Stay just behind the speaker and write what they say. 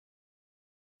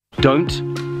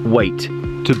Don't wait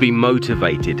to be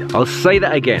motivated. I'll say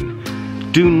that again.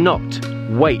 Do not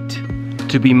wait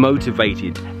to be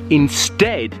motivated.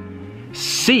 Instead,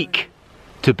 seek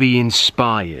to be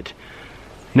inspired.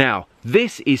 Now,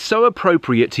 this is so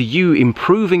appropriate to you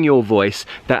improving your voice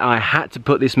that I had to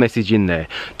put this message in there.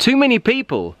 Too many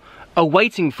people are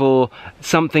waiting for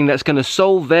something that's going to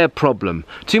solve their problem.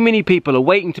 Too many people are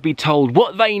waiting to be told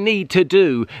what they need to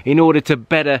do in order to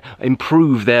better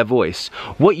improve their voice.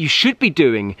 What you should be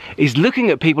doing is looking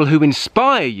at people who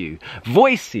inspire you.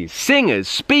 Voices, singers,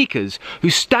 speakers who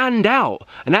stand out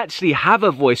and actually have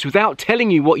a voice without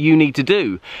telling you what you need to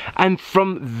do. And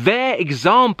from their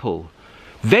example,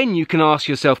 then you can ask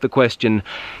yourself the question,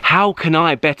 how can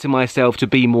I better myself to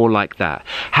be more like that?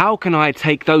 How can I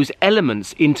take those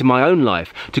elements into my own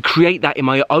life to create that in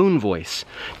my own voice?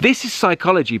 This is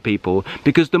psychology, people,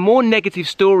 because the more negative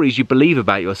stories you believe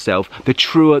about yourself, the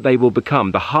truer they will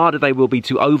become, the harder they will be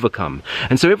to overcome.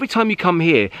 And so every time you come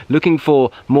here looking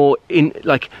for more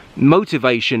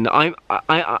motivation,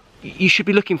 you should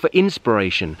be looking for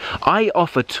inspiration. I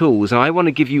offer tools and I want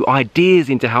to give you ideas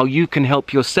into how you can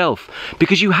help yourself,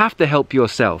 because you have to help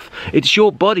yourself. It's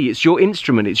your body, it's your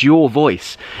instrument, it's your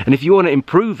voice. And if you want to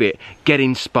improve it, get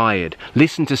inspired.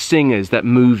 Listen to singers that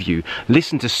move you.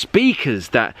 Listen to speakers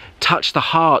that touch the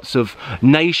hearts of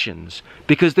nations,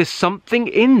 because there's something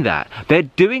in that. They're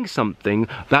doing something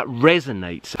that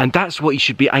resonates, and that's what you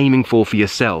should be aiming for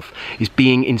yourself, is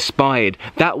being inspired.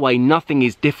 That way nothing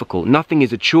is difficult, nothing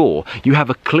is a chore. You have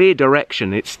a clear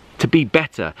direction. It's to be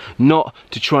better, not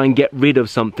to try and get rid of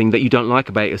something that you don't like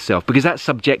about yourself, because that's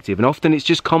subjective and often it's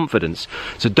just confidence.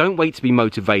 So don't wait to be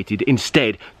motivated.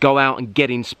 Instead, go out and get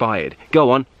inspired.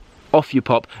 Go on. Off you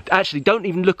pop. Actually, don't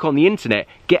even look on the internet.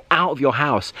 Get out of your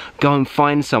house. Go and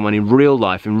find someone in real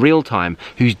life, in real time,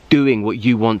 who's doing what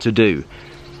you want to do.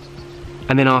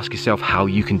 And then ask yourself how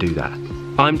you can do that.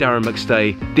 I'm Darren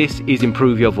McStay. This is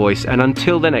Improve Your Voice. And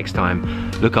until the next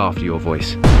time, look after your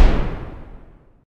voice.